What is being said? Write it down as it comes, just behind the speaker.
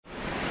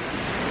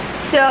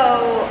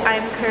So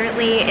I'm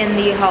currently in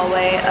the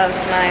hallway of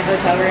my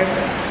hotel room.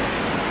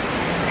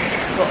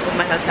 Well, of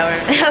my hotel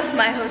room, of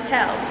my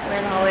hotel. We're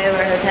in the hallway of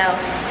our hotel.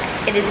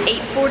 It is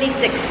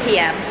 8:46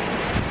 p.m.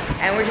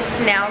 and we're just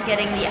now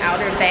getting the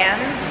outer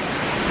bands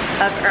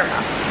of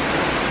Irma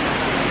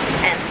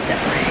and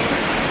separating.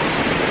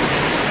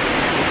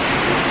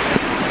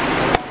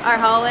 Our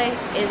hallway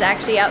is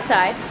actually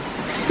outside.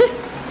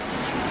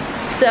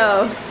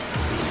 So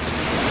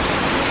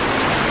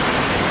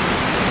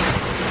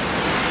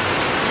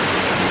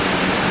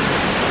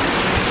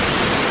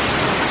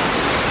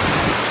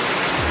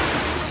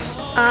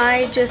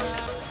I just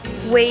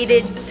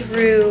waded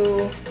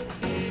through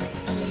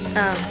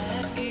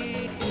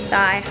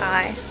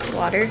thigh-high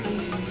water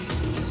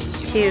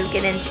to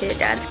get into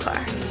Dad's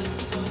car.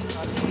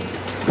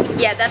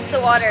 Yeah, that's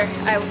the water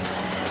I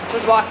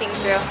was walking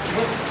through.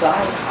 Was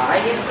thigh-high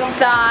in something?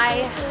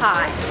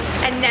 Thigh-high.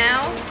 And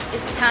now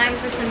it's time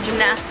for some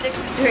gymnastics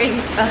during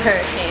a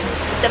hurricane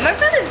that my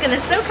brother's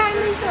gonna so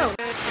kindly film.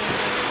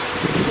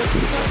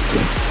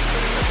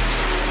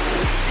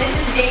 This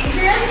is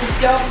dangerous.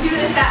 Don't do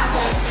this at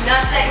home.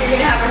 Not that you're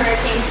gonna have a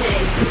hurricane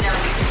today. No.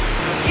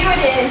 Do it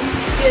in.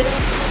 Just.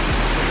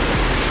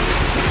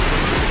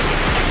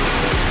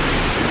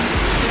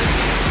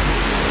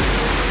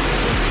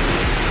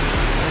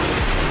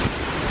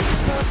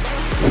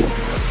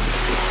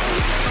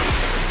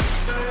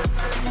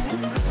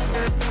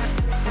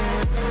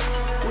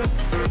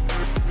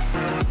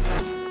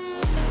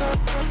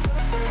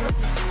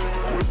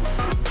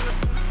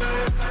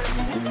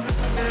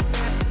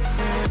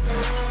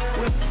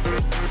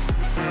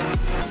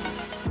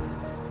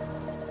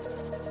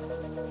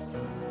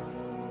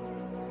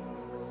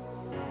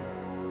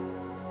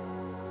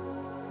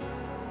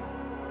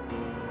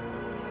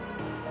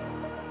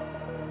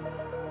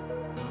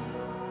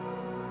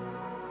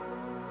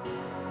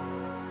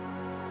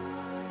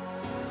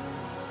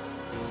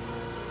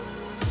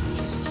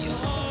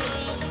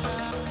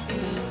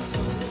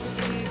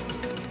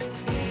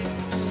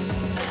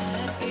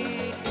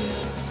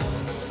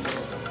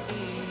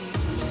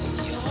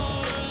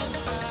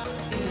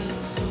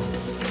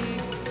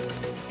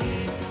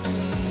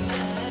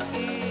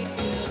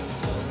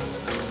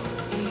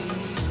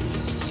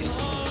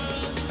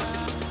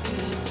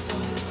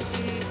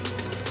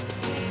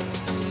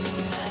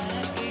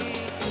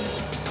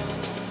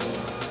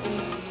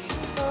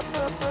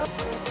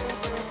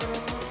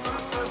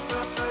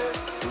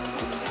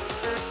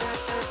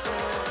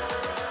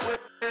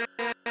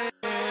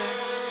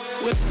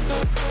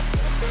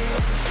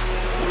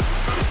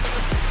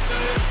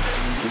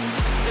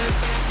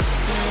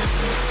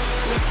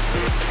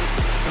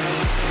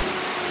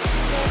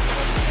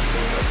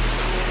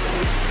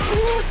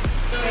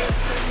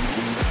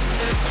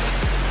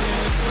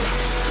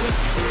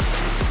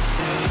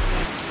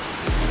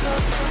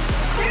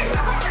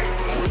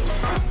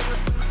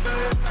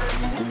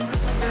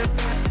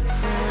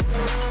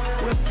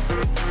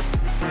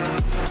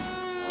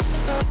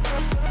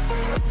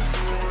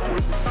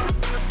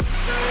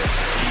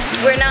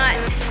 We're not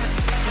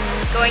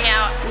going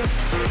out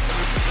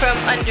from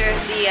under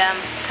the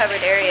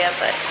covered area,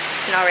 but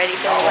you can already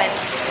feel the wind.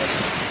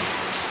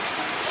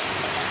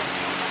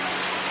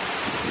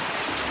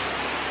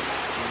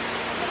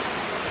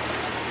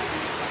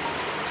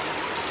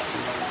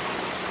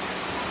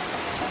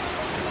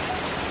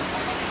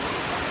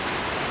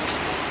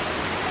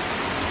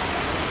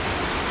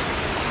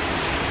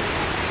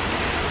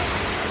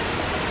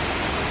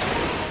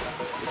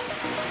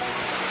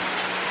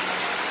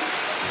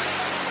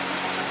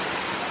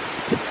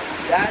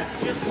 As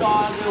you just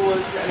saw, there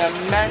was an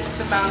immense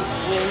amount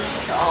of wind.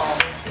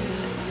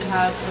 We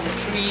have some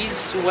trees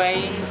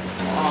swaying.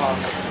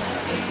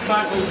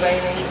 Currently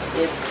raining.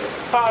 It's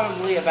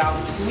probably about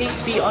 8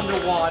 feet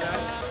underwater.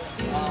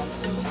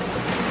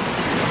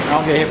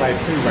 I'll get hit by a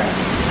tree branch.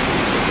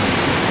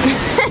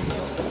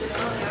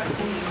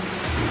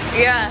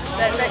 Yeah,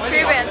 that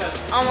tree branch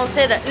almost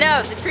hit us.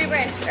 No, the tree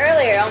branch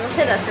earlier almost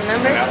hit us,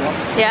 remember? That one?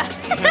 Yeah.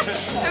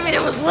 I mean,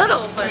 it was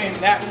little, but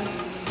That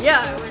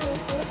yeah, it was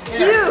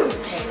huge.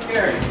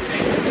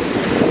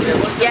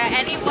 Yeah,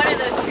 any one of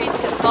those trees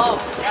could fall.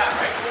 Yeah,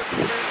 right.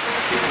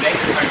 Make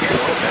it right here a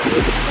little bit.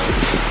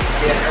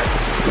 Yeah.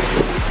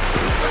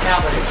 Now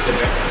that it's good.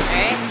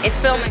 Alright, it's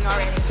filming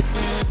already.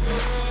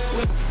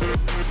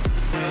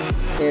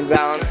 And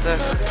balancer.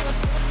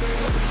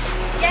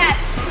 Yes!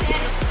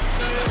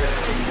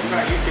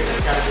 YouTube,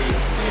 it's gotta be,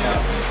 you know.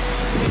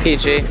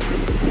 PG.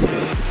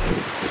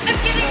 I'm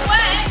getting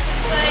wet,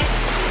 but...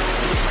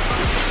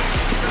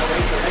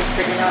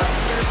 Picking up.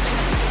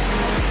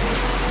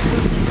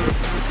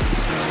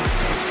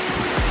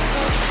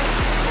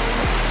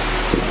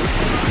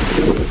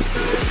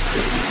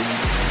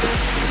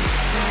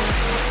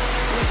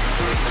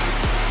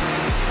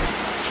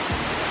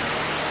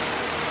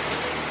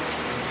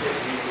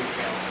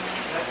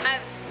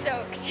 I'm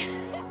soaked.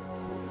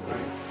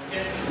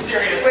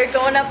 We're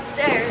going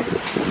upstairs.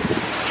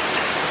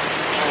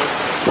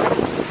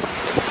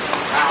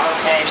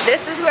 Okay.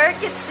 This is where it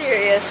gets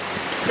serious.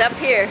 It's up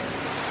here.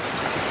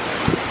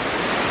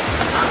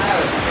 I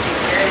have a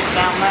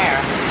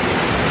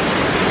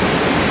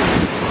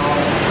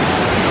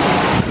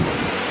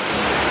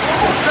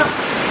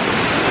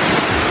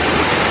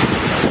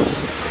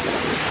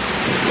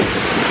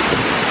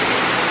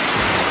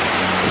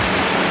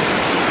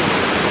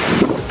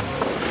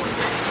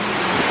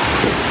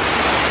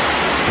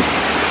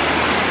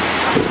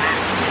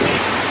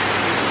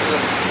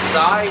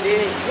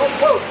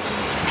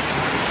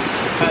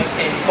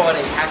Okay,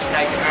 recording,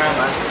 hashtag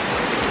Irma.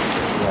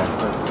 Yeah,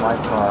 so it's my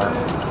car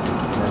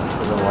next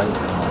to the white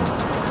car.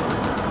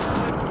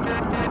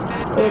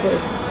 It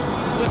is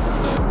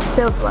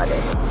so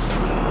flooded.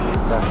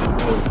 That's the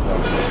cool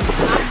stuff.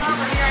 I'm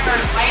over here in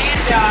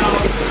Orlando,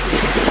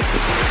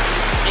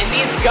 and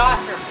these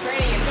gusts are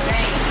pretty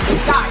insane. We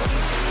got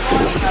huge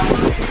flooding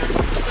over here.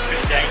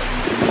 Good day.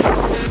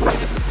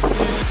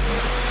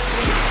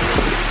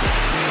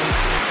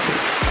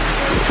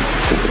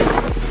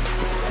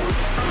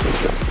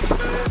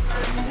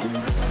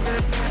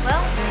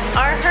 Well,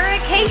 our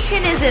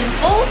hurricane is in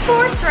full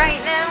force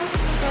right now.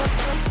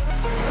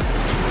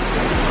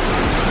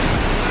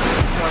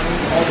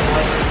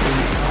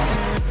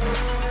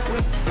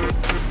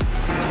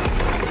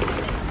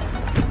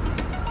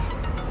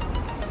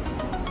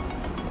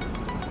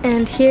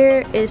 And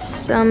here is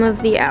some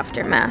of the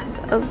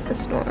aftermath of the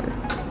storm.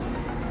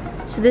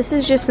 So this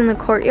is just in the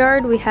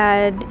courtyard. We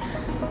had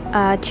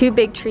 3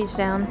 big trees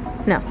down,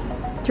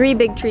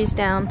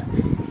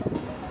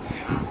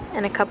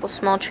 and a couple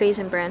small trees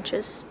and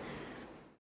branches.